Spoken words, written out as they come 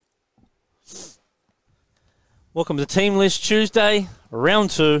Welcome to Team List Tuesday,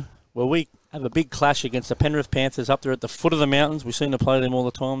 round 2, where we have a big clash against the Penrith Panthers up there at the foot of the mountains. We seem to play them all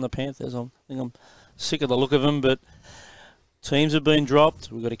the time, the Panthers. I think I'm sick of the look of them, but teams have been dropped.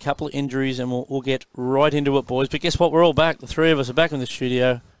 We've got a couple of injuries, and we'll get right into it, boys. But guess what? We're all back. The three of us are back in the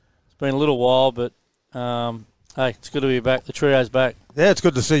studio. It's been a little while, but hey, it's good to be back. The trio's back. Yeah, it's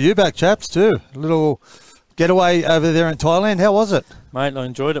good to see you back, chaps, too. A little getaway over there in Thailand. How was it? Mate, I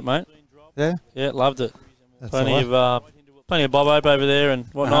enjoyed it, mate. Yeah? Yeah, loved it. That's Plenty of bob ope over there and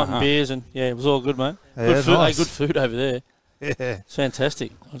whatnot and beers, and yeah, it was all good, mate. Yeah, Good food, nice. good food over there. Yeah. It's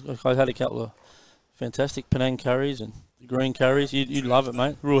fantastic. I had a couple of fantastic Penang curries and green curries. You'd love it,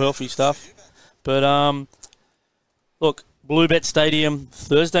 mate. Real healthy stuff. But look, Bluebet Stadium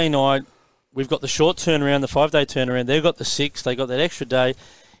Thursday night. We've got the short turnaround, the 5-day turnaround. They've got the 6. They got that extra day,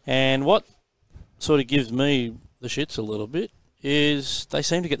 and what sort of gives me the shits a little bit is they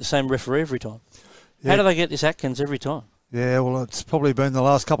seem to get the same referee every time. Yeah. How do they get this Atkins every time? Yeah, well, it's probably been the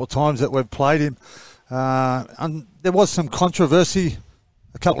last couple of times that we've played him. And there was some controversy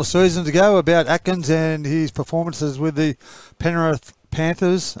a couple of seasons ago about Atkins and his performances with the Penrith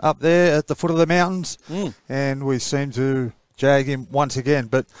Panthers up there at the foot of the mountains. And we seem to jag him once again.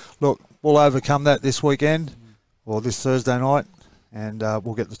 But look, we'll overcome that this weekend or this Thursday night, and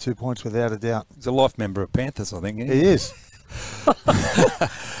we'll get the 2 points without a doubt. He's a life member of Panthers, I think. He is.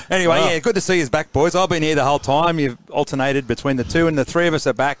 Anyway, yeah, good to see you back, boys. I've been here the whole time. You've alternated between the two, and the three of us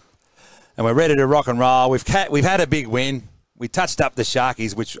are back, and we're ready to rock and roll. We've had a big win. We touched up the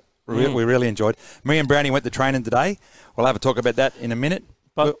Sharkies, which we really enjoyed. Me and Brownie went to training today. We'll have a talk about that in a minute.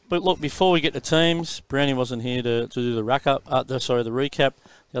 But look, before we get to teams, Brownie wasn't here to do the recap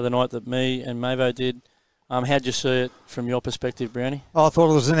the other night that me and Mavo did. How'd you see it from your perspective, Brownie? I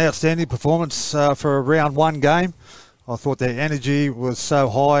thought it was an outstanding performance for a round one game. I thought their energy was so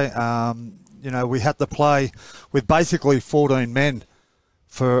high. We had to play with basically 14 men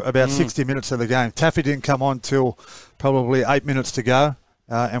for about 60 minutes of the game. Taffy didn't come on till probably 8 minutes to go,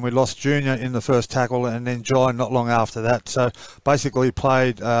 and we lost Junior in the first tackle, and then Jai not long after that. So basically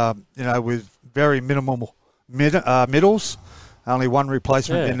played, with very minimal middles, only one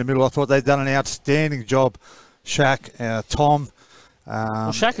replacement in the middle. I thought they'd done an outstanding job. Shaq, Tom.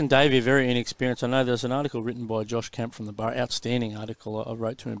 Well, Shaq and Davey are very inexperienced. I know there's an article written by Josh Kemp from the Bar, outstanding article. I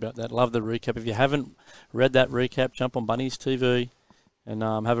wrote to him about that. Love the recap. If you haven't read that recap, jump on Bunnies TV and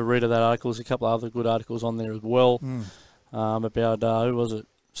have a read of that article. There's a couple of other good articles on there as well about, who was it?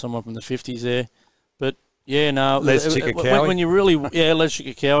 Someone from the 50s there. But, yeah, no. Les Chikakawi. When you really, Les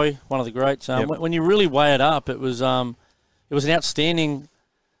Chikakawi, one of the greats. When you really weigh it up, it was an outstanding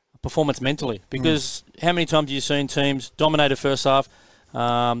performance mentally, because how many times have you seen teams dominate a first half,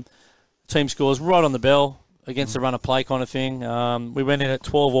 team scores right on the bell against the run of play kind of thing. We went in at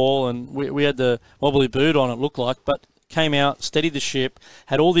 12-all and we had the wobbly boot on, it looked like, but came out, steadied the ship,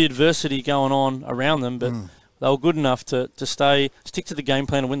 had all the adversity going on around them, but they were good enough to stick to the game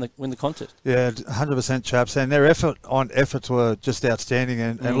plan and win the contest. Yeah, 100% chaps, and their efforts were just outstanding,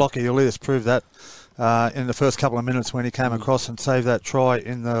 and Lockie Elias proved that in the first couple of minutes when he came across and saved that try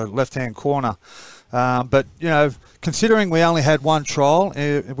in the left-hand corner. But, considering we only had one trial,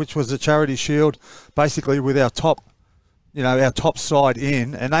 which was the Charity Shield, basically with our top side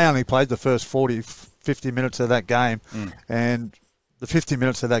in, and they only played the first 50 minutes of that game, and the 50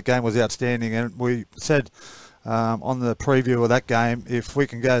 minutes of that game was outstanding. And we said on the preview of that game, if we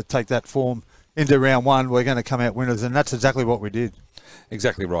can go take that form into round one, we're going to come out winners, and that's exactly what we did.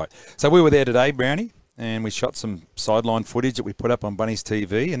 Exactly right. So we were there today, Brownie, and we shot some sideline footage that we put up on Bunnies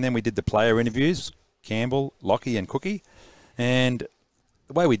TV, and then we did the player interviews, Campbell, Lockie and Cookie. And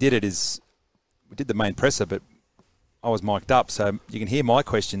the way we did it is we did the main presser, but I was mic'd up, so you can hear my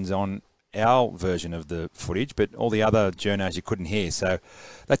questions on our version of the footage, but all the other journos you couldn't hear. So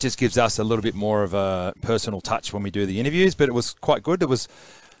that just gives us a little bit more of a personal touch when we do the interviews, but it was quite good. It was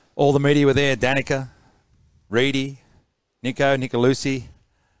all the media were there, Danica, Reedy, Nico Lucy,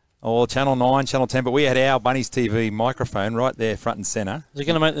 or Channel 9, Channel 10, but we had our Bunnies TV microphone right there front and centre. Is it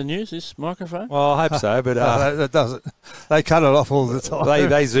going to make the news, this microphone? Well, I hope so, but... that doesn't. They cut it off all the time.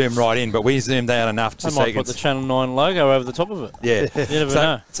 They zoom right in, but we zoomed out enough to they might put the Channel 9 logo over the top of it. Yeah. You never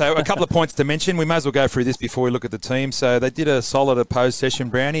know. So a couple of points to mention. We may as well go through this before we look at the team. So they did a solid opposed session,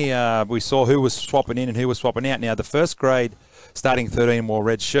 Brownie. We saw who was swapping in and who was swapping out. Now, the first grade starting 13 wore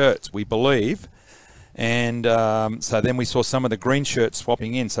red shirts, we believe. And so then we saw some of the green shirts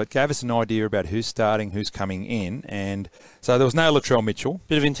swapping in. So it gave us an idea about who's starting, who's coming in. And so there was no Latrell Mitchell.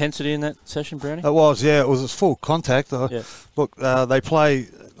 Bit of intensity in that session, Brownie? It was, yeah. It was full contact. Look, they play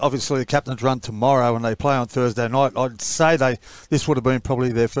obviously the captain's run tomorrow and they play on Thursday night. I'd say this would have been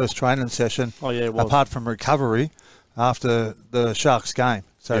probably their first training session. Oh, yeah, it was. Apart from recovery after the Sharks game.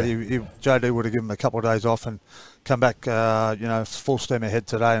 So JD would have given them a couple of days off and come back, full steam ahead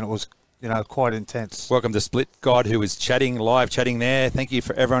today, and it was, quite intense. Welcome to Split God, who is live chatting there. Thank you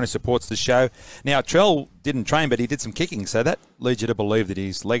for everyone who supports the show. Now, Trell didn't train, but he did some kicking, so that leads you to believe that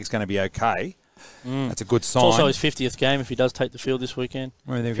his leg's going to be okay. That's a good sign. It's also his 50th game if he does take the field this weekend.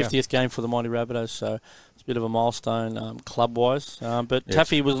 Well, 50th game for the Mighty Rabbitohs, so it's a bit of a milestone club-wise. But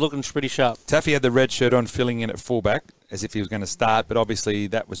Taffy was looking pretty sharp. Taffy had the red shirt on, filling in at fullback, as if he was going to start, but obviously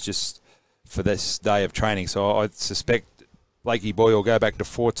that was just for this day of training. So I suspect Blakey Boy will go back to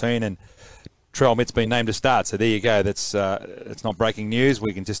 14, and Trell Mitt's been named to start. So there you go. That's it's not breaking news.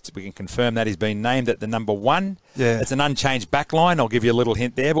 We can confirm that he's been named at the number 1. Yeah, it's an unchanged back line. I'll give you a little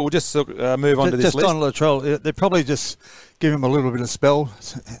hint there, but we'll just move on to this list. Just on Latrell, they probably just give him a little bit of spell,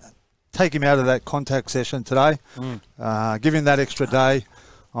 take him out of that contact session today, give him that extra day.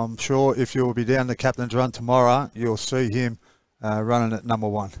 I'm sure if you'll be down the captain's run tomorrow, you'll see him running at number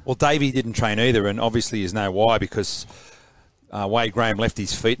 1. Well, Davey didn't train either, and obviously you know why, because Wade Graham left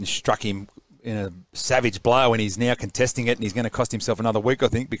his feet and struck him in a savage blow, and he's now contesting it, and he's going to cost himself another week, I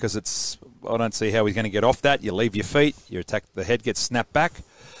think, because I don't see how he's going to get off that. You leave your feet, you attack, the head gets snapped back.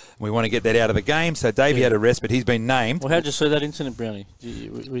 We want to get that out of the game, so Davey had a rest, but he's been named. Well, how'd you see that incident, Brownie?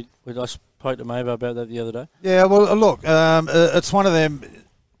 I spoke to Mavo about that the other day. Yeah, well, look, it's one of them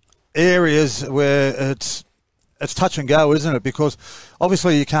areas where it's touch and go, isn't it? Because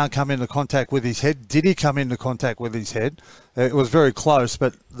obviously you can't come into contact with his head. Did he come into contact with his head? It was very close,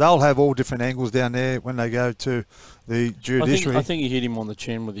 but they'll have all different angles down there when they go to the judiciary. I think he hit him on the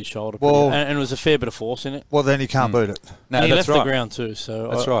chin with his shoulder, and it was a fair bit of force in it. Well, then he can't beat it. No, and he that's left right. the ground too. So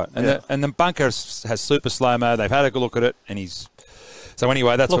that's right. And the bunker has super slow-mo. They've had a good look at it, and he's... So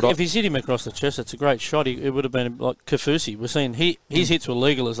anyway, that's if he's hit him across the chest, it's a great shot. It would have been like Kafusi. We're seeing his hits were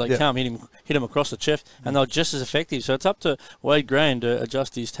legal as they come. Hit him across the chest, and they're just as effective. So it's up to Wade Graham to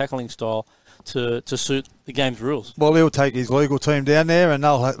adjust his tackling style to suit the game's rules. Well, he'll take his legal team down there, and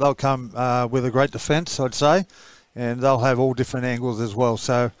they'll come with a great defence, I'd say, and they'll have all different angles as well.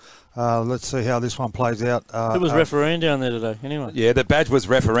 So let's see how this one plays out. Who was refereeing down there today? Anyway, yeah, the badge was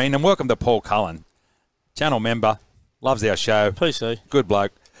refereeing, and welcome to Paul Cullen, channel member. Loves our show. PC. Good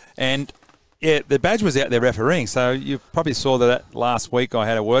bloke. And, yeah, the badge was out there refereeing, so you probably saw that last week I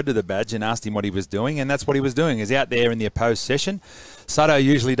had a word to the badge and asked him what he was doing, and that's what he was doing. He's out there in the opposed session. Sutto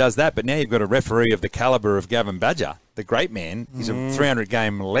usually does that, but now you've got a referee of the calibre of Gavin Badger, the great man. He's a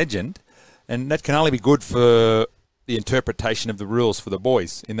 300-game legend, and that can only be good for the interpretation of the rules for the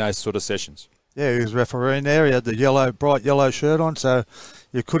boys in those sort of sessions. Yeah, he was refereeing there. He had the bright yellow shirt on, so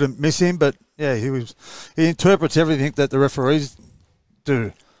you couldn't miss him. But yeah, he interprets everything that the referees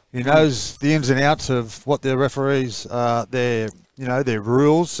do. He knows the ins and outs of what the referees their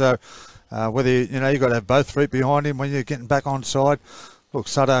rules. So whether you got to have both feet behind him when you're getting back on side. Look,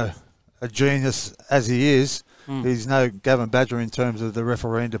 Sutto, a genius as he is, he's no Gavin Badger in terms of the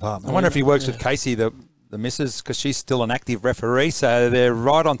refereeing department. I wonder if he works with Casey, the missus, because she's still an active referee, so they're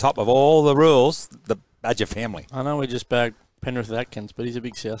right on top of all the rules, the Badger family. I know we just bagged Penrith Atkins, but he's a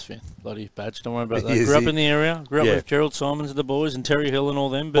big South fan. Bloody Badge, don't worry about that. Grew up in the area, grew up with Gerald Simons and the boys and Terry Hill and all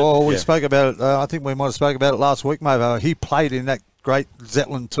them. But we spoke about it, I think we might have spoke about it last week, Mavo. He played in that great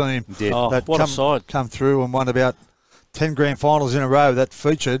Zetland team. That what a side. Come through and won about 10 grand finals in a row that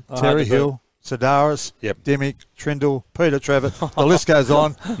featured Terry Hill, Sedaris, Dimmick, Trindle, Peter Trevitt. The list goes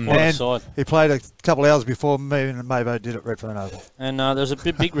on. And he played a couple of hours before me and Mavo did at Redfern Oval. And there's a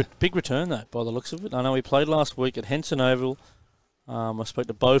big return, though, by the looks of it. I know he played last week at Henson Oval. I spoke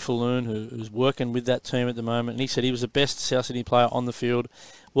to Beau Falloon, who's working with that team at the moment, and he said he was the best South Sydney player on the field.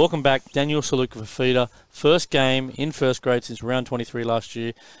 Welcome back, Daniel Saluka-Fafita. First game in first grade since round 23 last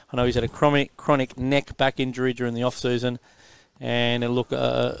year. I know he's had a chronic neck back injury during the off-season. And look,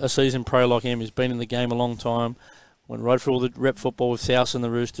 a seasoned pro like him who's been in the game a long time, went right through all the rep football with South and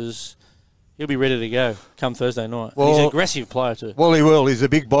the Roosters. He'll be ready to go come Thursday night. Well, he's an aggressive player too. Well, he will. He's a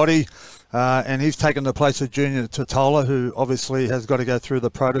big body, and he's taken the place of Junior Totola, who obviously has got to go through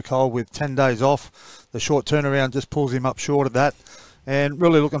the protocol with 10 days off. The short turnaround just pulls him up short of that. And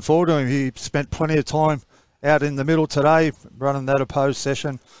really looking forward to him. He spent plenty of time out in the middle today running that opposed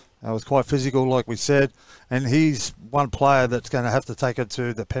session. It was quite physical, like we said. And he's one player that's going to have to take it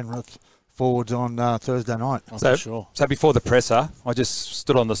to the Penrith forwards on Thursday night. So before the presser, I just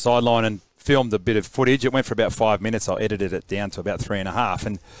stood on the sideline and filmed a bit of footage. It went for about 5 minutes. I edited it down to about 3.5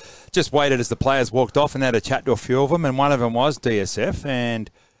 and just waited as the players walked off and had a chat to a few of them. And one of them was DSF.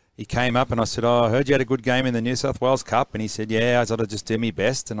 And he came up and I said, I heard you had a good game in the New South Wales Cup. And he said, yeah, I thought I'd just do my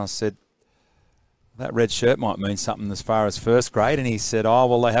best. And I said, that red shirt might mean something as far as first grade. And he said, oh,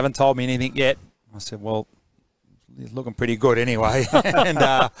 well, they haven't told me anything yet. I said, well, he's looking pretty good anyway.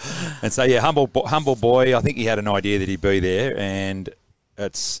 and so, yeah, humble boy. I think he had an idea that he'd be there. And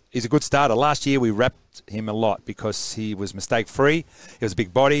he's a good starter. Last year we wrapped him a lot because he was mistake-free. He was a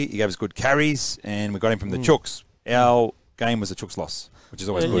big body. He gave us good carries. And we got him from the Chooks. Our game was a Chooks loss, which is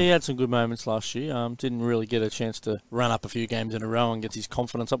always good. He had some good moments last year. Didn't really get a chance to run up a few games in a row and get his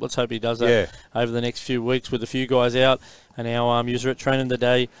confidence up. Let's hope he does that over the next few weeks with a few guys out. And our user at training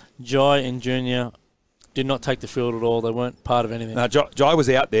today, Jai and Junior, did not take the field at all. They weren't part of anything. No, Jai was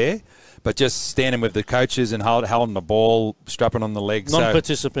out there, but just standing with the coaches and holding the ball, strapping on the legs.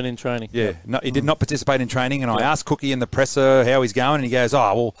 Non-participant in training. Yeah, no, he did not participate in training. And I asked Cookie in the presser how he's going, and he goes,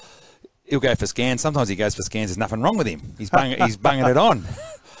 oh, well, he'll go for scans. Sometimes he goes for scans. There's nothing wrong with him. He's banging it on.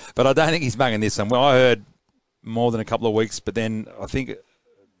 But I don't think he's banging this one. Well, I heard more than a couple of weeks, but then I think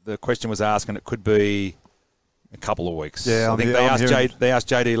the question was asked, and it could be a couple of weeks. Yeah, I think they asked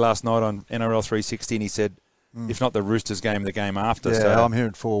JD last night on NRL 360, and he said, if not the Roosters game, the game after. Yeah, so, I'm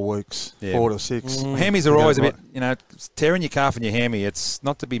hearing 4 weeks, 4 to 6. Hammies are always a bit, tearing your calf and your hammy. It's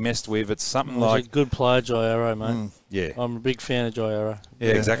not to be messed with. It's something like... He's a good player, Jai Arrow, mate. Yeah. I'm a big fan of Jai Arrow. Yeah,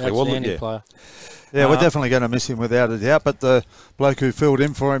 exactly. Outstanding player. Yeah, we're definitely going to miss him without a doubt. But the bloke who filled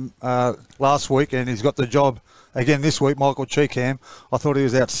in for him last week, and he's got the job again this week, Michael Cheekham, I thought he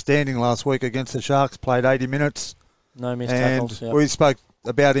was outstanding last week against the Sharks, played 80 minutes. No missed tackles. We spoke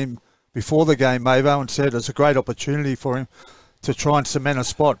about him before the game, Mavo, and said it's a great opportunity for him to try and cement a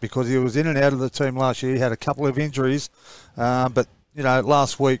spot because he was in and out of the team last year. He had a couple of injuries, but,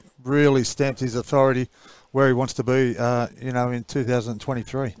 last week really stamped his authority where he wants to be, in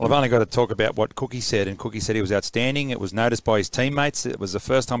 2023. Well, I've only got to talk about what Cookie said, and Cookie said he was outstanding. It was noticed by his teammates. It was the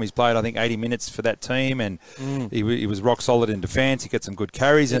first time he's played, I think, 80 minutes for that team, and he was rock solid in defence. He got some good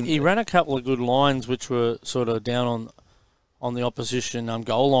carries. And he ran a couple of good lines, which were sort of down on the opposition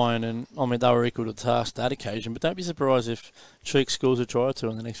goal line, and I mean they were equal to the task that occasion. But don't be surprised if Cheek scores a try or two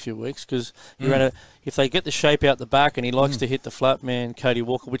in the next few weeks because if they get the shape out the back and he likes to hit the flat man, Cody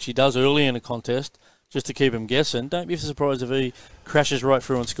Walker, which he does early in a contest, just to keep him guessing. Don't be surprised if he crashes right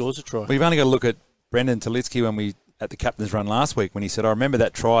through and scores a try. We've only got to look at Brendan Talitsky at the captain's run last week when he said, I remember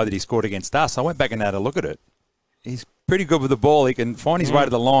that try that he scored against us. I went back and had a look at it. He's pretty good with the ball. He can find his way to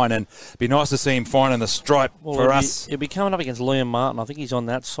the line, and it'd be nice to see him finding the stripe for us. He'll be coming up against Liam Martin. I think he's on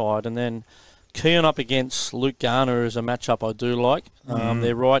that side. And then Keon up against Luke Garner is a matchup I do like.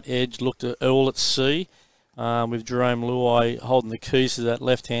 Their right edge looked at Earl at sea with Jerome Luai holding the keys to that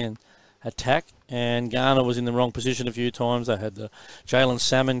left-hand attack. And Garner was in the wrong position a few times. They had the Jalen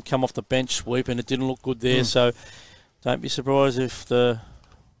Salmon come off the bench sweep, and it didn't look good there. So don't be surprised if the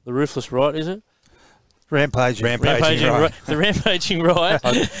Ruthless Right, is it? Rampaging right. The Rampaging Right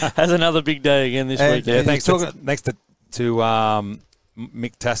has another big day again this week. Yeah, thanks to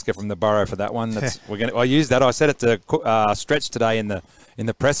Mick Tasker from the Borough for that one. I used that. I said it to Stretch today in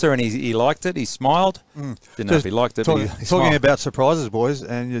the presser, and he liked it. He smiled. Didn't know if he liked it. Talking about surprises, boys,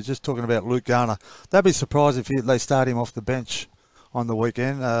 and you're just talking about Luke Garner. They'd be surprised if they start him off the bench on the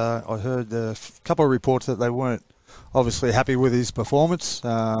weekend. I heard a couple of reports that they weren't obviously happy with his performance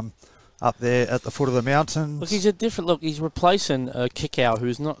up there at the foot of the mountains. Look, he's replacing Kickow,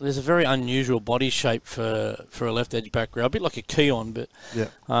 who's not. There's a very unusual body shape for a left edge back row, a bit like a Keon, but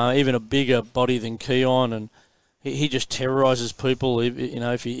even a bigger body than Keon, and he just terrorises people. If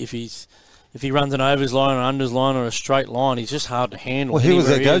he runs an overs line or unders line or a straight line, he's just hard to handle. Well, he was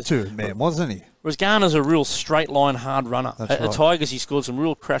a go-to man, wasn't he? Whereas Garner's a real straight line hard runner. At the Tigers, he scored some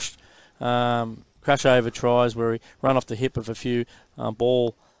real crash over tries where he ran off the hip of a few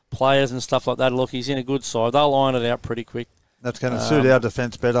ball players and stuff like that. Look, he's in a good side. They'll line it out pretty quick. That's going to suit our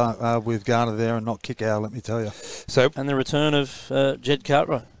defence better with Garner there and not kick out, let me tell you. And the return of Jed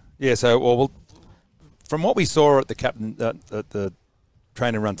Cartwright. Yeah, so from what we saw at the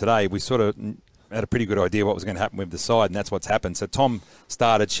training run today, we sort of had a pretty good idea what was going to happen with the side, and that's what's happened. So Tom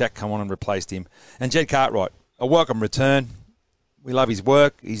started, Shaq come on and replaced him. And Jed Cartwright, a welcome return. We love his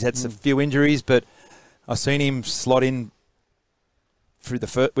work. He's had some few injuries, but I've seen him slot in through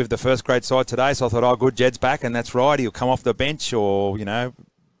with the first grade side today, so I thought, good, Jed's back, and that's right. He'll come off the bench, or who knows?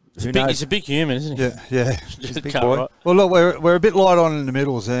 He's a big human, isn't he? Yeah. He's a big boy. Well, look, we're a bit light on in the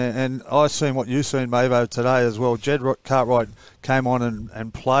middles, and I've seen what you've seen, Mavo, today as well. Jed Cartwright came on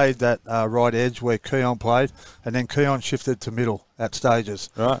and played that right edge where Keon played, and then Keon shifted to middle at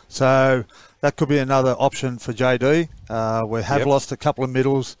stages. Right. So that could be another option for JD. We have lost a couple of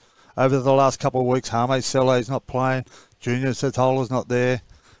middles over the last couple of weeks. Hame Sele's not playing. Junior Satola's not there.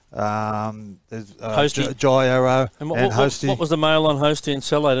 There's Hosty. Jai Arrow And and Hosty. what was the mail on Hosty and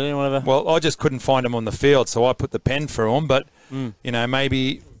Cello? Did anyone ever? Well, I just couldn't find them on the field, so I put the pen through them. But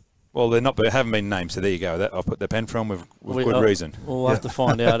maybe. Well, they haven't been named, so there you go. I put the pen through them with good reason. We'll have to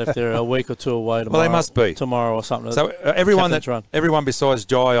find out if they're a week or two away tomorrow. Well, they must be tomorrow or something. So everyone besides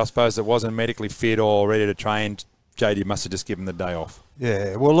Jai, I suppose, that wasn't medically fit or ready to train, JD must have just given the day off.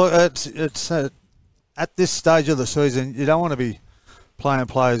 Yeah. Well, look, it's at this stage of the season, you don't want to be playing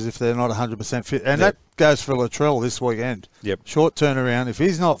players if they're not 100% fit, and that goes for Latrell this weekend. Yep. Short turnaround. If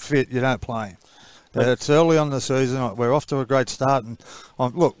he's not fit, you don't play him. It's early on in the season. We're off to a great start. And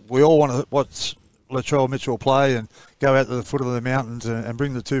look, we all want to watch Latrell Mitchell play and go out to the foot of the mountains and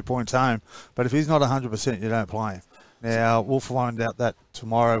bring the 2 points home. But if he's not 100%, you don't play him. Now, we'll find out that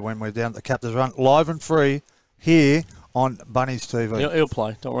tomorrow when we're down at the Captain's Run, live and free here on Bunnies TV. He'll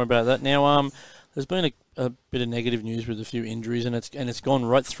play. Don't worry about that. Now, there's been a bit of negative news with a few injuries, and it's gone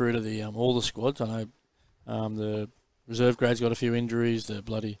right through to the all the squads. I know the reserve grade's got a few injuries. The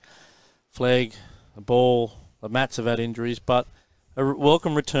bloody flag. The ball, the Mats have had injuries, but a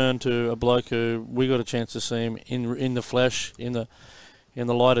welcome return to a bloke who we got a chance to see him in the flesh, in the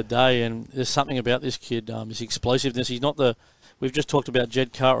light of day, and there's something about this kid, his explosiveness. He's not we've just talked about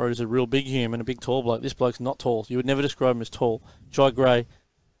Jed Cartwright as a real big human, a big tall bloke. This bloke's not tall. You would never describe him as tall. Jai Gray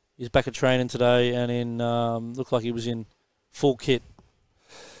is back at training today and looked like he was in full kit.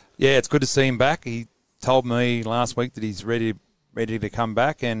 Yeah, it's good to see him back. He told me last week that he's ready to come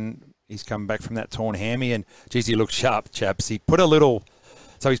back, and he's come back from that torn hammy, and geez, he looks sharp, chaps. He put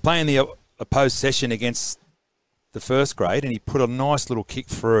so he's playing the opposed session against the first grade, and he put a nice little kick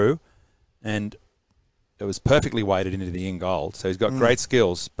through, and it was perfectly weighted into the in goal. So he's got great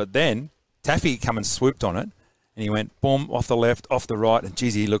skills. But then Taffy come and swooped on it, and he went boom off the left, off the right, and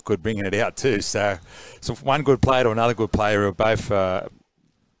geez, he looked good bringing it out too. So one good player to another good player are both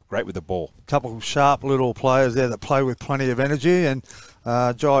great with the ball. Couple of sharp little players there that play with plenty of energy, and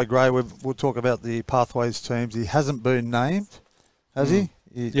Jai Gray, we'll talk about the Pathways teams. He hasn't been named, has he?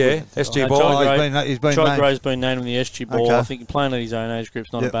 SG Ball. He's been Jai named. Gray's been named in the SG Ball. Okay. I think playing at his own age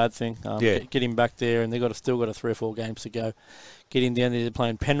group's not a bad thing. Get him back there, and they've still got 3 or 4 games to go. Get him down there. They're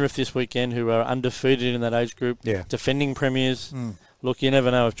playing Penrith this weekend, who are undefeated in that age group, defending premiers. Look, you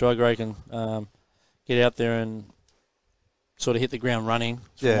never know if Jai Gray can get out there and sort of hit the ground running.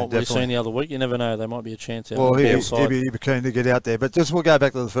 From what we've seen the other week, you never know. There might be a chance out. Well, he'd be keen to get out there. But we'll go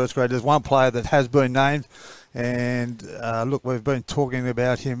back to the first grade. There's one player that has been named, and look, we've been talking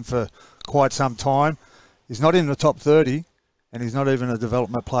about him for quite some time. He's not in the top 30, and he's not even a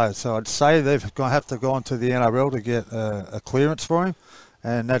development player. So I'd say they've going to have to go on to the NRL to get a clearance for him,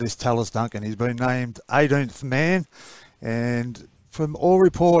 and that is Tallis Duncan. He's been named 18th man, and from all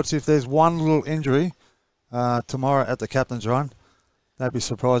reports, if there's one little injury tomorrow at the Captain's Run, they'd be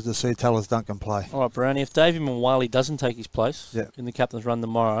surprised to see Tallis Duncan play. All right, Brownie, if Davey Mwali doesn't take his place in the Captain's Run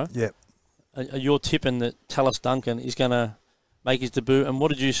tomorrow, you're tipping that Tallis Duncan is going to make his debut, and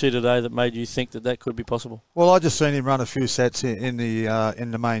what did you see today that made you think that could be possible? Well, I just seen him run a few sets in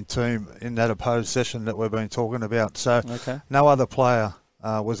the main team in that opposed session that we've been talking about. So no other player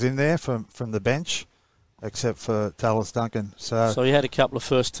was in there from the bench except for Tallis Duncan. So he had a couple of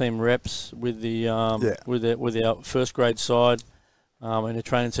first team reps with with our first grade side in a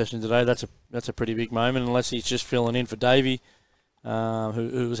training session today. That's a pretty big moment, unless he's just filling in for Davey,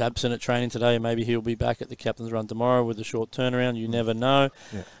 who was absent at training today. Maybe he'll be back at the Captain's Run tomorrow with a short turnaround. You never know.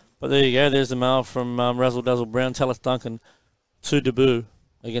 Yeah. But there you go. There's the mail from Razzle Dazzle Brown. Tallis Duncan to debut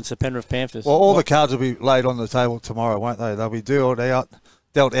against the Penrith Panthers. Well, all the cards will be laid on the table tomorrow, won't they? They'll be dealt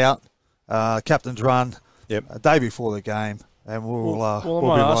out. Captain's Run. A day before the game, and we'll I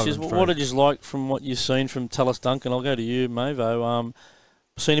might ask you, what did you like from what you've seen from Tallis Duncan? I'll go to you, Mavo.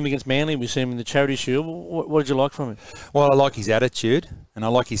 Seen him against Manly. We've seen him in the Charity Shield. What did you like from him? Well, I like his attitude, and I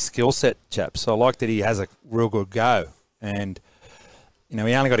like his skill set, chaps. So I like that he has a real good go. And, he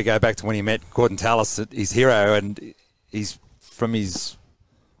only got to go back to when he met Gordon Tallis, his hero, and he's from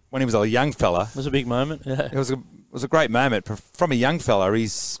when he was a young fella. It was a big moment. Yeah. It was a great moment. From a young fella,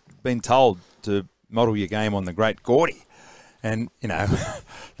 he's been told to model your game on the great Gordy. And,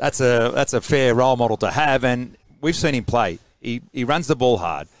 that's a fair role model to have. And we've seen him play. He runs the ball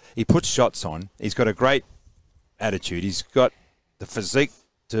hard. He puts shots on. He's got a great attitude. He's got the physique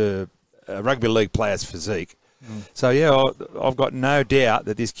to a rugby league player's physique. So, I've got no doubt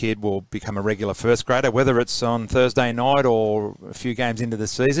that this kid will become a regular first grader, whether it's on Thursday night or a few games into the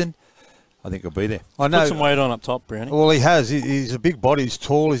season. I think he'll be there. I know. Put some weight on up top, Brownie. Well, he has. He's a big body. He's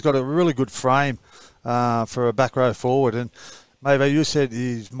tall. He's got a really good frame for a back row forward. And maybe you said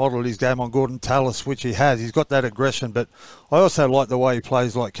he's modelled his game on Gordon Tallis, which he has. He's got that aggression, but I also like the way he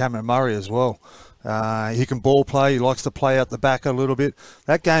plays like Cameron Murray as well. He can ball play. He likes to play out the back a little bit.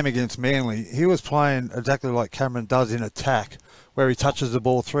 That game against Manly, he was playing exactly like Cameron does in attack, where he touches the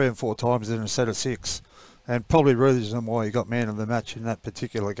ball 3 and 4 times in a set of 6. And probably reason why he got man of the match in that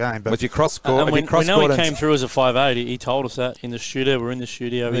particular game. But if you cross-score, we know he came through as a 5'8". He told us that in the studio. We're in the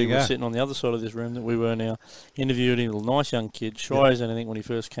studio. He was sitting on the other side of this room that we were now, interviewing a nice young kid, shy as anything when he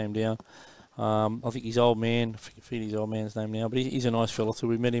first came down. I think his old man, I forget his old man's name now, but he's a nice fella too.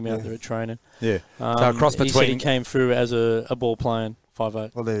 We met him out there at training. Yeah. So a cross between... He said he came through as a ball playing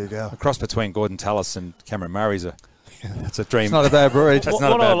 5'8". Well, there you go. A cross between Gordon Tallis and Cameron Murray's it's a dream. It's not a bad breed. What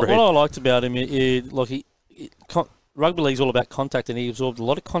I liked about him, rugby league's all about contact, and he absorbed a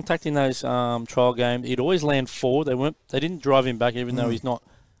lot of contact in those trial games. He'd always land forward. They didn't drive him back, even though he's not,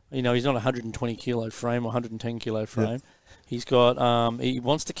 he's not a 120 kilo frame or 110 kilo frame. Yeah. He's got, he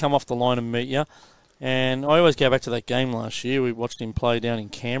wants to come off the line and meet you. And I always go back to that game last year. We watched him play down in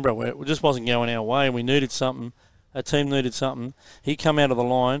Canberra, where it just wasn't going our way. We needed something. Our team needed something. He come out of the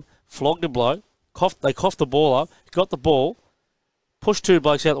line, flogged a bloke. They coughed the ball up. Got the ball. Pushed 2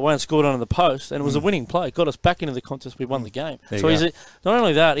 blokes out the way and scored under the post, and it was a winning play. It got us back into the contest. We won the game. So not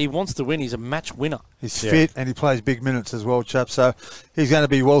only that, he wants to win. He's a match winner. He's fit, and he plays big minutes as well, chap. So he's going to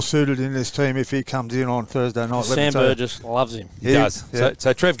be well suited in this team if he comes in on Thursday night. Sam Burgess loves him. He does. Yeah.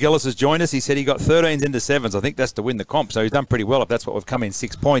 So Trev Gillis has joined us. He said he got 13s into 7s. I think that's to win the comp. So he's done pretty well if that's what we've come in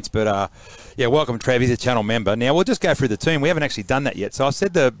 6 points. But welcome Trev. He's a channel member. Now we'll just go through the team. We haven't actually done that yet. So I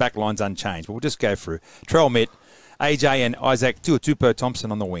said the back line's unchanged, but we'll just go through. Trell Mitt, AJ and Isaac Tuatupo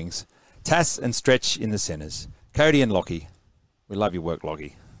Thompson on the wings. Tass and Stretch in the centres. Cody and Lockie. We love your work,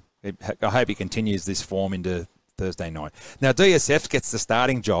 Lockie. I hope he continues this form into Thursday night. Now, DSF gets the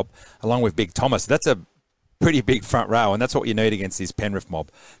starting job along with Big Thomas. That's a pretty big front row, and that's what you need against this Penrith mob.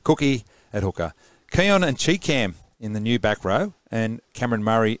 Cookie at hooker. Keon and Cheekam in the new back row, and Cameron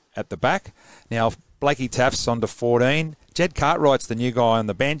Murray at the back. Now, Blakey Taft's on to 14. Jed Cartwright's the new guy on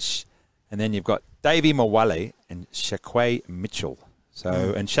the bench. And then you've got Davey Mawale and Shaqua Mitchell. So,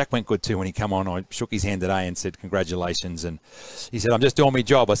 and Shaq went good too when he come on. I shook his hand today and said, congratulations. And he said, I'm just doing my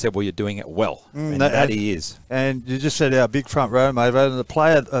job. I said, well, you're doing it well. And that he is. And you just said our big front row, mate. And the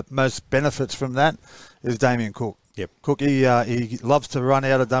player that most benefits from that is Damien Cook. Yep. Cook, he loves to run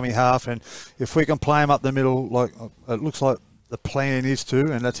out of dummy half. And if we can play him up the middle, like it looks like the plan is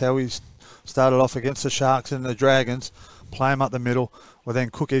to, and that's how he started off against the Sharks and the Dragons, play him up the middle. Well,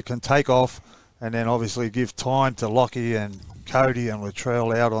 then Cookie can take off and then obviously give time to Lockie and Cody and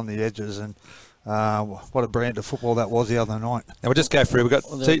Latrell out on the edges. And what a brand of football that was the other night. Now we'll just go through. We've got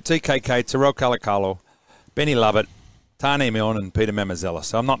TKK, Terrell Kalakalo, Benny Lovett, Tane Milne and Peter Mamazella.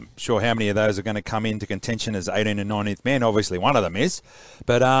 So I'm not sure how many of those are going to come into contention as 18th and 19th man. Obviously one of them is.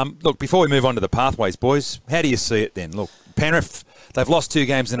 But look, before we move on to the pathways, boys, how do you see it then? Look, Penrith, they've lost 2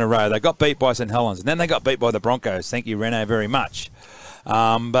 games in a row. They got beat by St Helens and then they got beat by the Broncos. Thank you, Rene, very much.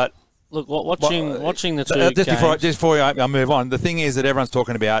 But look, watching the 2 games. Before I move on, the thing is that everyone's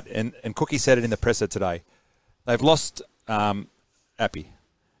talking about, and Cookie said it in the presser today, they've lost Appy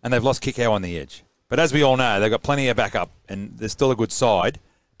and they've lost Kikau on the edge. But as we all know, they've got plenty of backup and they're still a good side.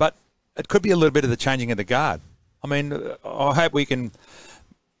 But it could be a little bit of the changing of the guard. I mean, I hope we can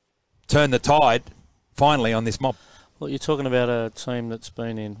turn the tide finally on this mob. Look, you're talking about a team that's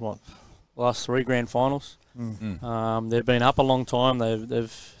been in, the last 3 grand finals. Mm-hmm. They've been up a long time. They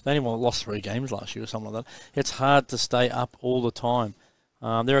only lost 3 games last year or something like that. It's hard to stay up all the time.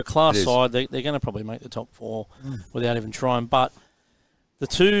 They're a class side. They're going to probably make the top 4 without even trying. But the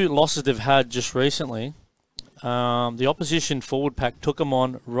 2 losses they've had just recently, the opposition forward pack took them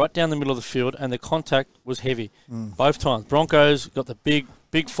on right down the middle of the field, and the contact was heavy both times. Broncos got the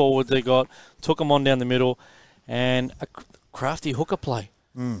big forward they got, took them on down the middle, and a crafty hooker play.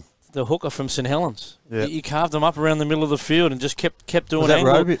 The hooker from St Helens. Yep. He carved them up around the middle of the field and just kept doing it.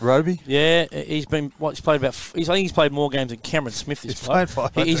 Was that Roby? Yeah, he's played I think he's played more games than Cameron Smith this player.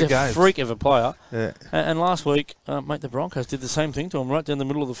 He's a freak of a player. Yeah. And last week, the Broncos did the same thing to him right down the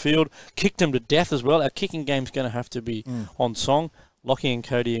middle of the field, kicked him to death as well. Our kicking game's going to have to be on song. Lockie and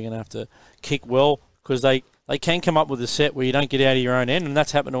Cody are going to have to kick well because they can come up with a set where you don't get out of your own end, and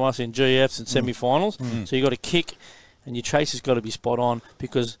that's happened to us in GFs and semi-finals. So you got to kick, and your chase has got to be spot on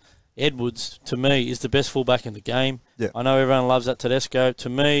because Edwards, to me, is the best fullback in the game. Yep. I know everyone loves that Tedesco. To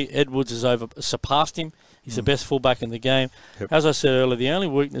me, Edwards has surpassed him. He's the best fullback in the game. Yep. As I said earlier, the only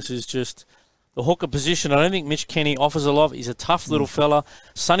weakness is just the hooker position. I don't think Mitch Kenny offers a lot. He's a tough little fella.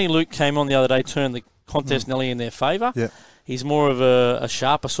 Sonny Luke came on the other day, turned the contest nearly in their favour. Yep. He's more of a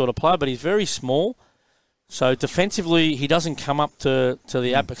sharper sort of player, but he's very small. So defensively, he doesn't come up to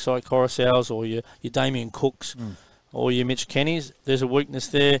the Apexite Coruscaws or your Damien Cooks or your Mitch Kennys. There's a weakness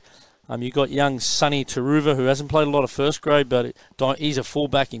there. You've got young Sonny Taruva, who hasn't played a lot of first grade, but he's a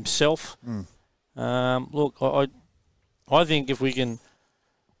fullback himself. Look, I think if we can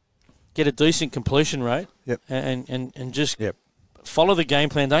get a decent completion rate and just follow the game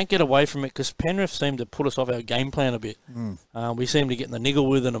plan, don't get away from it, because Penrith seem to put us off our game plan a bit. We seem to get in the niggle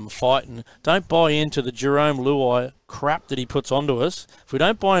with it and fight, and don't buy into the Jerome Luai crap that he puts onto us. If we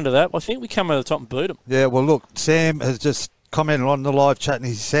don't buy into that, I think we come over the top and beat them. Yeah, well, look, Sam has just commented on the live chat, and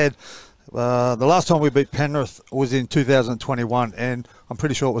he said the last time we beat Penrith was in 2021, and I'm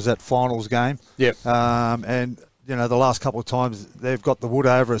pretty sure it was that finals game. And you know, the last couple of times they've got the wood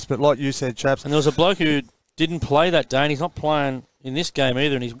over us. But like you said, chaps, and there was a bloke who didn't play that day, and he's not playing in this game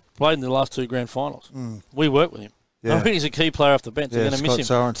either, and he's played in the last 2 grand finals. We work with him. I think he's a key player off the bench. They're going to miss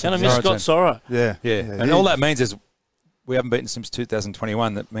him. Going to miss Scott Sorrow. Yeah. And all that means is we haven't beaten since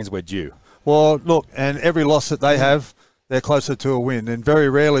 2021. That means we're due. Well, look, and every loss that they have, they're closer to a win. And very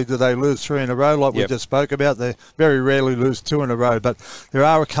rarely do they lose 3 in a row, like we just spoke about. They very rarely lose 2 in a row. But there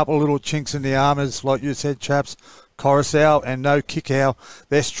are a couple of little chinks in the armours, like you said, chaps. Coruscant and No Kikau,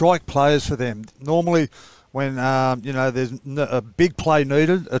 they're strike players for them. Normally, when there's a big play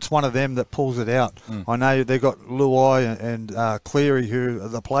needed, it's one of them that pulls it out. I know they've got Luai and Cleary, who are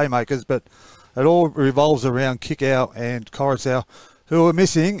the playmakers, but it all revolves around Kikau and Coruscant, who are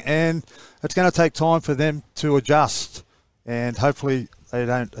missing, and it's going to take time for them to adjust. And hopefully they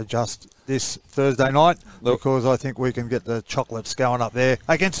don't adjust this Thursday night, because I think we can get the chocolates going up there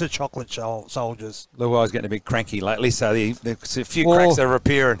against the chocolate soldiers. Luai's getting a bit cranky lately, so there's a few cracks that are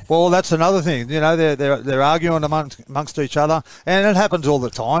appearing. Well, that's another thing. You know, they're arguing amongst each other, and it happens all the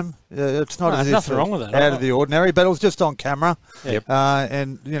time. It's not as if nothing wrong with that, out of the ordinary, but it was just on camera. Yep.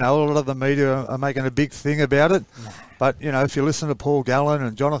 And, you know, a lot of the media are making a big thing about it. But, you know, if you listen to Paul Gallen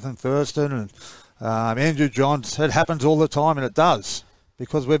and Jonathan Thurston and Andrew Johns, it happens all the time, and it does.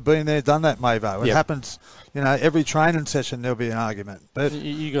 Because we've been there, done that, Mavo. It happens, you know, every training session there'll be an argument. But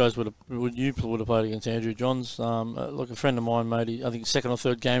you guys would have played against Andrew Johns. Look, a friend of mine made, I think, 2nd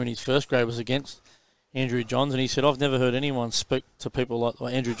or 3rd game in his first grade was against Andrew Johns, and he said, I've never heard anyone speak to people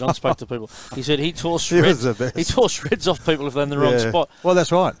like Andrew Johns spoke to people. He said he tore shreds. He tore shreds off people if they're in the wrong spot. Well,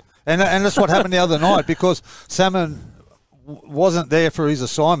 that's right, and that's what happened the other night, because Salmon wasn't there for his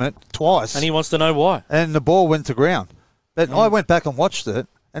assignment twice, and he wants to know why. And the ball went to ground. But I went back and watched it,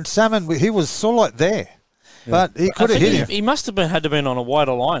 and Salmon, he was sort of like there, but he could have hit him. He must have had to been on a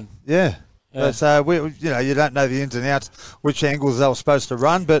wider line. Yeah. But, so you don't know the ins and outs, which angles they were supposed to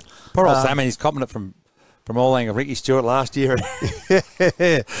run. But poor old Salmon, he's copping it from all angle. Ricky Stewart last year.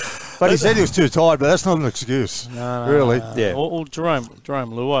 But he said he was too tired, but that's not an excuse, really. Yeah. Well, Jerome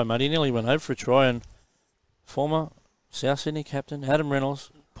Luai, mate, he nearly went over for a try, and former South Sydney captain Adam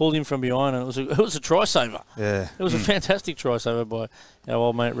Reynolds pulled him from behind, and it was a try saver. Yeah, it was a fantastic try saver by our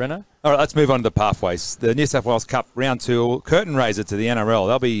old mate Reno. All right, let's move on to the pathways. The New South Wales Cup round 2 curtain raiser to the NRL.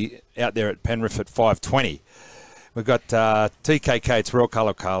 They'll be out there at Penrith at 5:20. We've got TKK, Terrell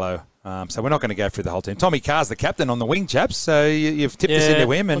Carlo. So we're not going to go through the whole team. Tommy Carr's the captain on the wing, chaps. So you've tipped us into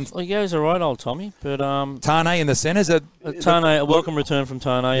him, and he goes all right, old Tommy. But Tane in the centres. A welcome return from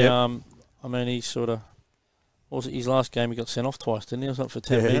Tane. Yep. I mean, he sort of. Was it his last game? He got sent off twice, didn't he? It was not for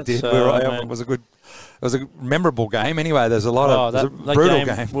 10 minutes. He did. So, it was a memorable game. Anyway, there's a lot of that brutal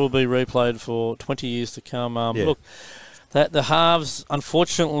game will be replayed for 20 years to come. Look, the halves,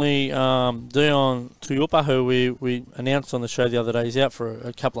 unfortunately, Dion Tuiupa, who we announced on the show the other day, he's out for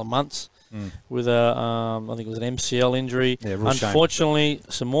a couple of months with I think it was an MCL injury. Yeah, unfortunately,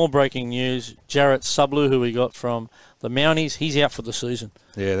 some more breaking news. Jarrett Sublu, who we got from the Mounties, he's out for the season.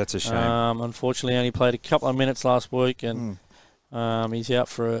 Yeah, that's a shame. Unfortunately, only played a couple of minutes last week, and he's out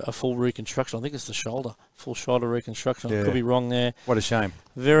for a full reconstruction. I think it's the shoulder, full shoulder reconstruction. I could be wrong there. What a shame.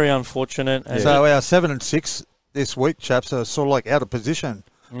 Very unfortunate. And so our 7 and 6 this week, chaps, are sort of like out of position.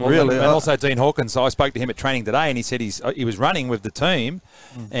 Really, and also Dean Hawkins. I spoke to him at training today, and he said he was running with the team,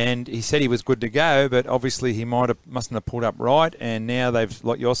 and he said he was good to go, but obviously he mustn't have pulled up right, and now they've,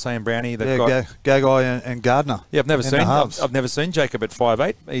 like you're saying, Brownie, they've got Gagai and Gardner. Yeah, I've never seen Jacob at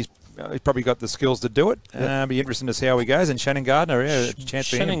 5'8". He's probably got the skills to do it. Be interesting to see how he goes. And Shannon Gardner, a chance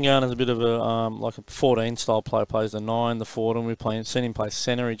for him. Shannon Gardner's a bit of a like a 14 style player. Plays the 9, the 14. We've seen him play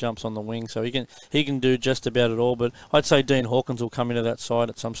centre. He jumps on the wing, so he can do just about it all. But I'd say Dean Hawkins will come into that side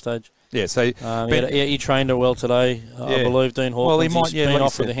at some stage. Yeah, so he trained her well today. I believe Dean Hawkins. Well, he might. He's been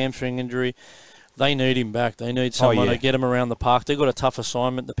off with a hamstring injury. They need him back. They need someone to get him around the park. They've got a tough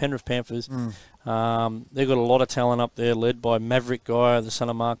assignment. The Penrith Panthers They've got a lot of talent up there, led by Maverick Guy, the son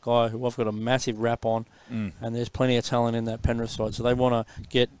of Mark Guy, who I've got a massive rap on. And there's plenty of talent in that Penrith side. So they want to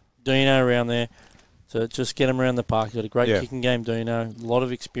get Dino around there to just get him around the park. He's got a great kicking game, Dino. A lot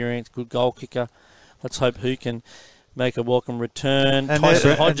of experience, good goal kicker. Let's hope who can make a welcome return. And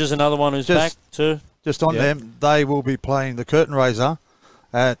Tyson Hodges, another one who's back too. Just on them, they will be playing the curtain raiser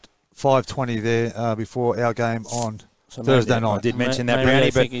at 5:20 there before our game on Thursday night. I did mention that,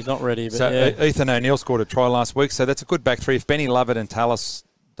 Brownie, Brownie, but he's not ready. But so Ethan O'Neill scored a try last week, so that's a good back three. If Benny Lovett and Tallis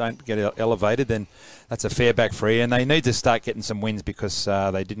don't get elevated, then that's a fair back three, and they need to start getting some wins because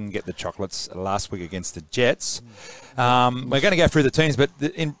they didn't get the chocolates last week against the Jets. We're going to go through the teams, but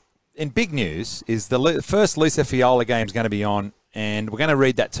in big news is the first Lisa Fiola game is going to be on, and we're going to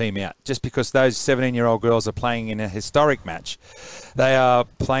read that team out just because those 17-year-old girls are playing in a historic match. They are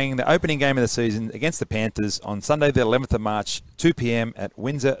playing the opening game of the season against the Panthers on Sunday, the 11th of March, 2 p.m. at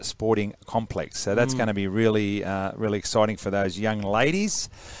Windsor Sporting Complex. So that's going to be really, really exciting for those young ladies.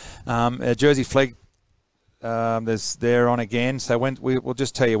 Jersey Flegg, they're on again. So we'll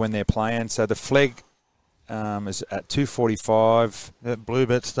just tell you when they're playing. So the Flegg is at 2:45 at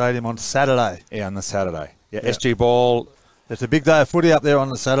Bluebet Stadium on Saturday. Yeah, on the Saturday. Yeah, SG Ball. It's a big day of footy up there on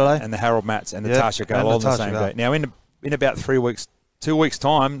the Saturday. And the Harold Matts and the Tasha Gale all on the same day. Now, in about 2 weeks'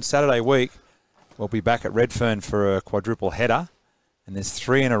 time, Saturday week, we'll be back at Redfern for a quadruple header. And there's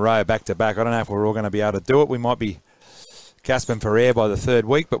 3 in a row back-to-back. I don't know if we're all going to be able to do it. We might be gasping for air by the third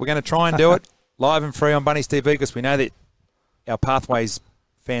week, but we're going to try and do it live and free on Bunnies TV because we know that our Pathways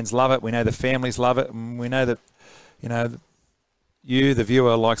fans love it. We know the families love it. And we know that, you, the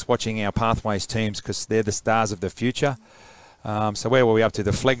viewer, likes watching our Pathways teams because they're the stars of the future. So where were we up to?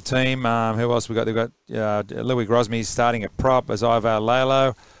 The Flegg team. Who else we got? They've got Louis Grosmy starting at prop as Ivar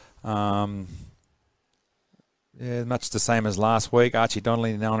Lalo. Much the same as last week. Archie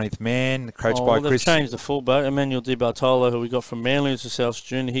Donnelly, the 19th man, coached by Chris. They've changed the fullback. Emmanuel Di Bartolo, who we got from Manly, who's a South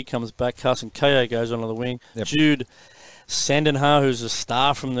junior. He comes back. Carson Ko goes onto the wing. Yep. Jude Sandenha, who's a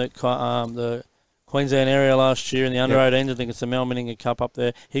star from the Queensland area last year in the under-18s. I think it's the Mel Meninga Cup up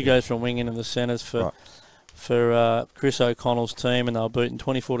there. He goes from wing into the centres for Chris O'Connell's team, and they were beaten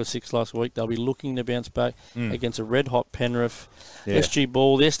 24-6 last week. They'll be looking to bounce back against a red-hot Penrith. SG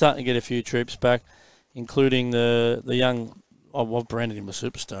Ball, they're starting to get a few troops back, including the young, I've branded him a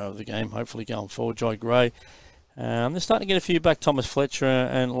superstar of the game, hopefully going forward, Jai Gray. They're starting to get a few back, Thomas Fletcher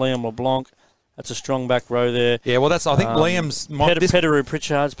and Liam LeBlanc. That's a strong back row there. Yeah, well, I think Liam's... Petteru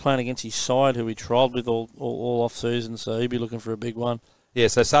Pritchard's playing against his side, who he trialled with all off-season, so he'll be looking for a big one. Yeah,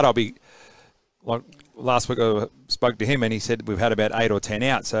 so Sutter'll be... Last week I spoke to him and he said we've had about 8 or 10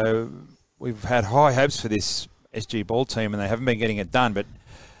 out. So we've had high hopes for this SG Ball team and they haven't been getting it done, but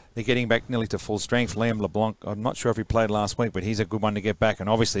they're getting back nearly to full strength. Liam LeBlanc, I'm not sure if he played last week, but he's a good one to get back. And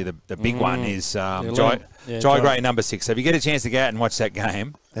obviously the big one is Jai Gray, number 6. So if you get a chance to go out and watch that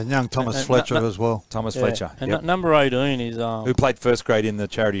game. And young Thomas Fletcher as well. Thomas Fletcher. And number 18 is... who played first grade in the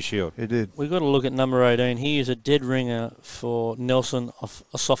Charity Shield. He did. We've got to look at number 18. He is a dead ringer for Nelson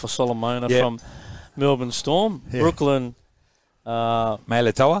Asafa Solomona from Melbourne Storm. Brooklyn...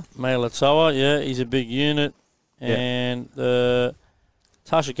 Mailatoa, he's a big unit. And the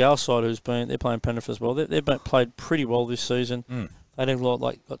Tasha Gale side, they're playing Penrith as well. They've played pretty well this season. They don't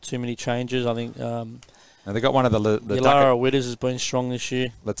got too many changes. I think... Now they got one of the Lara Witters has been strong this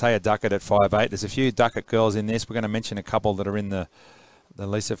year. Latea Duckett at 5'8". There's a few Duckett girls in this. We're going to mention a couple that are in the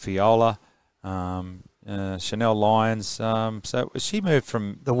Lisa Fiola, Chanel Lyons. So she moved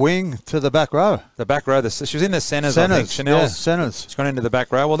from the wing to the back row. The back row. She was in the centres, I think. Chanel's centres. She's gone into the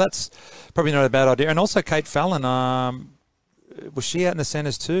back row. Well, that's probably not a bad idea. And also Kate Fallon. Was she out in the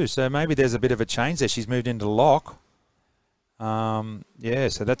centres too? So maybe there's a bit of a change there. She's moved into lock. So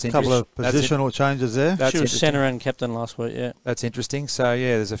that's interesting. A couple of positional changes there. She was centre and captain last week, That's interesting. So,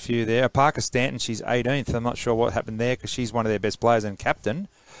 there's a few there. Parker Stanton, she's 18th. I'm not sure what happened there because she's one of their best players and captain.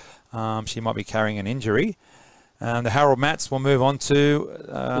 She might be carrying an injury. The Harold Matts will move on to... looks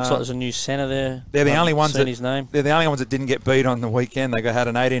like there's a new centre there. They're the only ones his name. They're the only ones that didn't get beat on the weekend. They had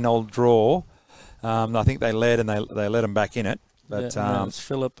an 18-hole draw. I think they led and they let them back in it. But it's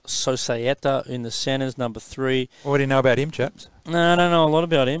Philip Sosayeta in the centres, number 3. What do you know about him, chaps? No, I don't know a lot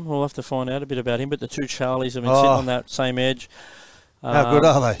about him. We'll have to find out a bit about him. But the two Charlies have been sitting on that same edge. How good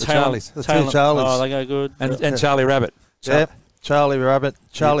are they? The Charlies. The two Charlies. Oh, they go good. And Charlie Rabbit. Charlie Rabbit,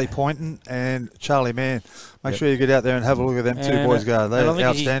 Charlie Poynton, and Charlie Mann. Make sure you get out there and have a look at them two boys go. They're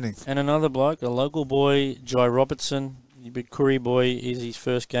outstanding. And another bloke, a local boy, Jai Robertson, the big Curry boy, is his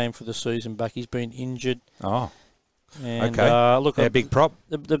first game for the season back. He's been injured. Oh. And, okay. Big prop.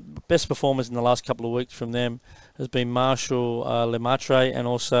 The best performers in the last couple of weeks from them has been Marshall Lemaitre and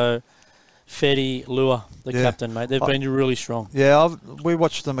also Fetty, Lua, the captain, mate. They've been really strong. Yeah, we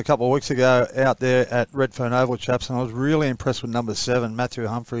watched them a couple of weeks ago out there at Redfern Oval, chaps, and I was really impressed with number 7, Matthew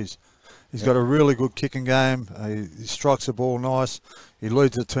Humphries. He's got a really good kicking game. He strikes the ball nice. He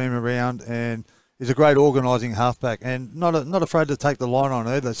leads the team around, and he's a great organising halfback, and not afraid to take the line on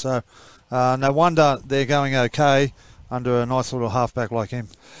either. So no wonder they're going okay under a nice little halfback like him.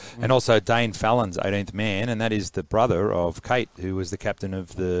 And also Dane Fallon's 18th man, and that is the brother of Kate, who was the captain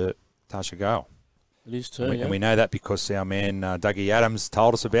of the Tasha Gale. It is too, And we know that because our man Dougie Adams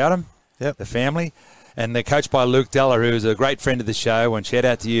told us about him, the family. And they're coached by Luke Della, who's a great friend of the show, and shout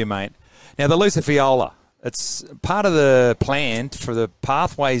out to you, mate. Now, the Lucifiola, it's part of the plan for the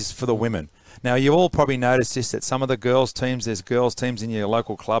pathways for the women. Now, you all probably noticed this, that some of the girls' teams, there's girls' teams in your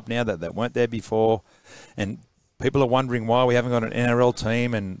local club now that weren't there before, and people are wondering why we haven't got an NRL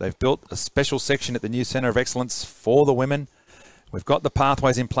team, and they've built a special section at the new Centre of Excellence for the women. We've got the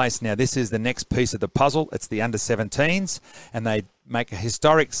pathways in place now. This is the next piece of the puzzle. It's the under-17s, and they make a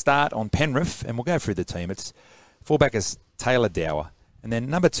historic start on Penrith, and we'll go through the team. It's fullback is Taylor Dower, and then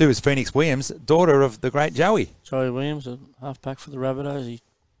number 2 is Phoenix Williams, daughter of the great Joey. Joey Williams, a halfback for the Rabbitohs. He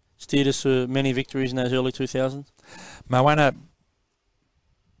steered us to many victories in those early 2000s. Moana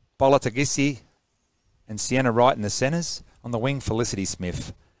Bolatagisi and Sienna Wright in the centres. On the wing, Felicity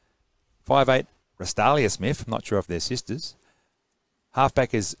Smith. 5'8", Rastalia Smith. I'm not sure if they're sisters.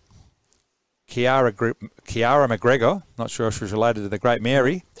 Halfback is Kiara McGregor. Not sure if she's related to the great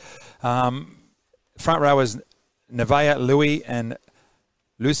Mary. Front row is Nevaeh Louis and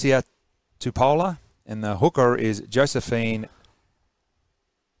Lucia Tupola. And the hooker is Josephine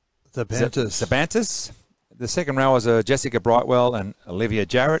Sabantis. The second row is Jessica Brightwell and Olivia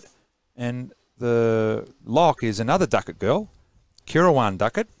Jarrett. And the lock is another Duckett girl, Kirawan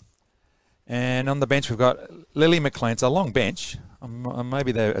Duckett. And on the bench, we've got Lily McLean. It's a long bench.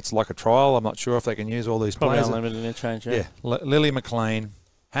 Maybe it's like a trial. I'm not sure if they can use all these Probably players. unlimited interchange, yeah. Lily McLean,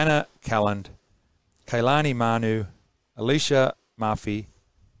 Hannah Calland, Kailani Manu, Alicia Murphy,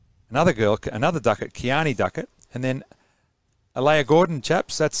 another girl, another Duckett, Kiani Duckett, and then Alea Gordon,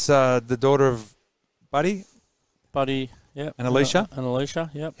 chaps. That's the daughter of Buddy. Buddy, yep. And Alicia.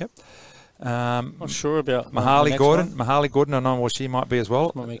 Yep. Not sure about Mahali Gordon. Mahali Gordon, I don't know what she might be as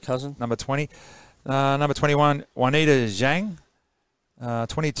well. Might be cousin. Number 20. Number 21, Juanita Zhang.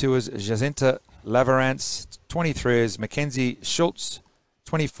 22 is Jacinta Laverance. 23 is Mackenzie Schultz.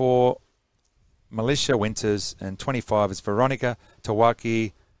 24, Militia Winters. And 25 is Veronica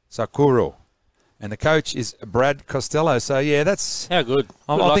Tawaki Sakuro. And the coach is Brad Costello. So, yeah, that's... How good.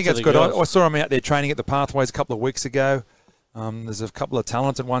 I think it's good. I saw him out there training at the Pathways a couple of weeks ago. There's a couple of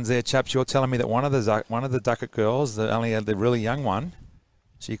talented ones there, chaps. You're telling me that one of the Duckett girls, the really young one,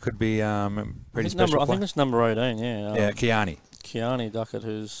 she could be pretty special. I think it's number 18, yeah. Kiani Duckett,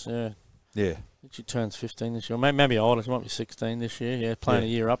 who's, Yeah. She turns 15 this year. Maybe older. She might be 16 this year. Yeah, playing a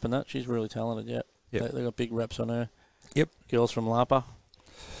year up and that. She's really talented, yeah. Yep. They got big reps on her. Yep. Girls from Lapa.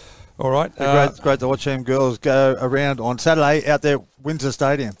 All right. Great to watch them girls go around on Saturday out there at Windsor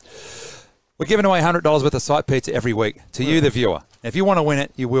Stadium. We're giving away $100 worth of site pizza every week to you, the viewer. If you want to win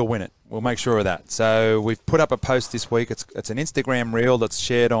it, you will win it. We'll make sure of that. So we've put up a post this week. It's an Instagram reel that's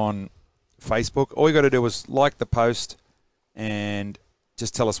shared on Facebook. All you got to do is like the post and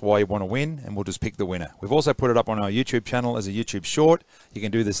just tell us why you want to win, and we'll just pick the winner. We've also put it up on our YouTube channel as a YouTube short. You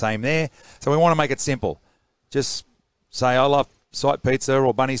can do the same there. So we want to make it simple. Just say, I love Site Pizza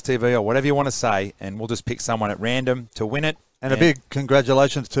or Bunnies TV or whatever you want to say, and we'll just pick someone at random to win it. And a big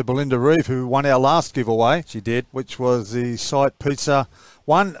congratulations to Belinda Reeve, who won our last giveaway. She did. Which was the Site Pizza,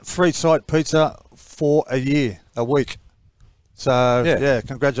 one free Site Pizza for a week. So, yeah,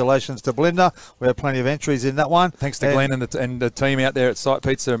 congratulations to Belinda. We have plenty of entries in that one. Thanks to Glenn and the team out there at Site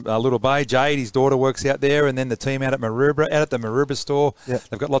Pizza Little Bay. Jade, his daughter, works out there, and then the team out at the Maroubra store. Yep.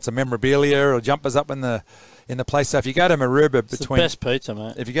 They've got lots of memorabilia or jumpers up in the place. So if you go to Maroubra it's the best pizza,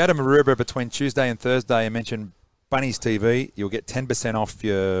 mate. If you go to Maroubra between Tuesday and Thursday and mention Bunnies TV, you'll get 10% off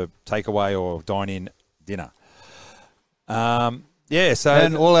your takeaway or dine-in dinner. And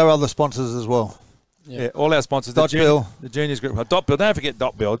all our other sponsors as well. Yeah, all our sponsors. Dot Bill. The juniors group. Dot Bill. Don't forget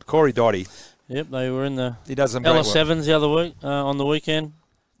Dot Bill. Corey Dotty. Yep, they were in the he does some LS7s the other week on the weekend.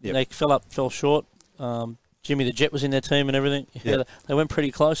 Yep. They fell short. Jimmy the Jet was in their team and everything. Yeah, they went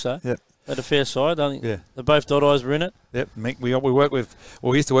pretty close though. Yep. They had a fair side. I think they both Dot Eyes were in it. Yep. We work with.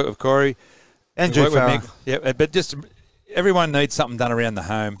 We used to work with Corey. And Drew Farah. Yeah, but just everyone needs something done around the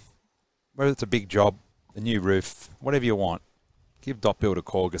home. Whether it's a big job, a new roof, whatever you want. Give Dot Build a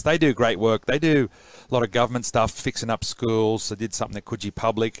call because they do great work. They do a lot of government stuff, fixing up schools. They did something at Coogee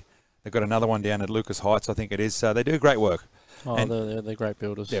Public. They've got another one down at Lucas Heights, I think it is. So they do great work. Oh, And- they're great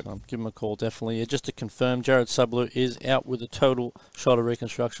builders. Yep. Give them a call, definitely. Yeah, just to confirm, Jared Sublu is out with a total shoulder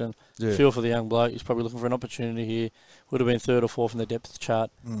reconstruction. Yeah. Feel for the young bloke. He's probably looking for an opportunity here. Would have been third or fourth in the depth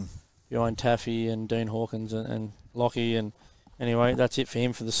chart behind Taffy and Dean Hawkins and Lockie. And anyway, that's it for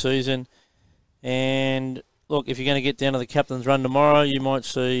him for the season. And look, if you're going to get down to the captain's run tomorrow, you might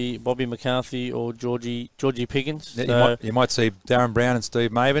see Bobby McCarthy or Georgie Pickens. Yeah, you might see Darren Brown and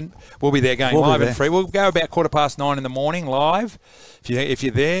Steve Maven. We'll be there going We'll be live there. and free. We'll go about 9:15 in the morning live. If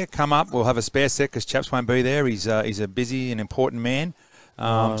you're there, come up. We'll have a spare set because Chaps won't be there. He's a busy and important man.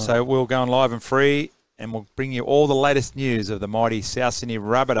 So we'll go on live and free, and we'll bring you all the latest news of the mighty South Sydney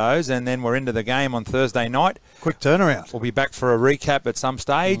Rabbitohs. And then we're into the game on Thursday night. Quick turnaround. We'll be back for a recap at some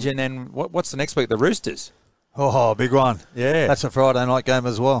stage. And then what's the next week? The Roosters. Oh, big one. Yeah. That's a Friday night game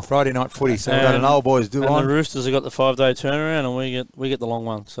as well. Friday night footy. So We've got an old boys do And on. the Roosters have got the 5-day turnaround, and we get the long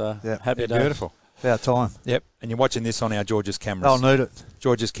one. So Yeah. happy yeah, days. beautiful. About time. Yep. And you're watching this on our George's cameras. They'll need it.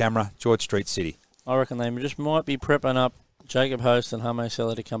 George's camera, George Street City. I reckon they just might be prepping up Jacob Host and Hame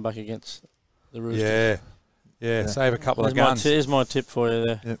Seller to come back against the Roosters. Yeah. Save a couple of Here's my, guns. here's my tip for you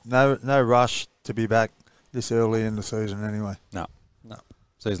there. Yeah. No rush to be back this early in the season anyway. No.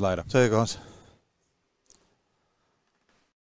 See you later. See you guys.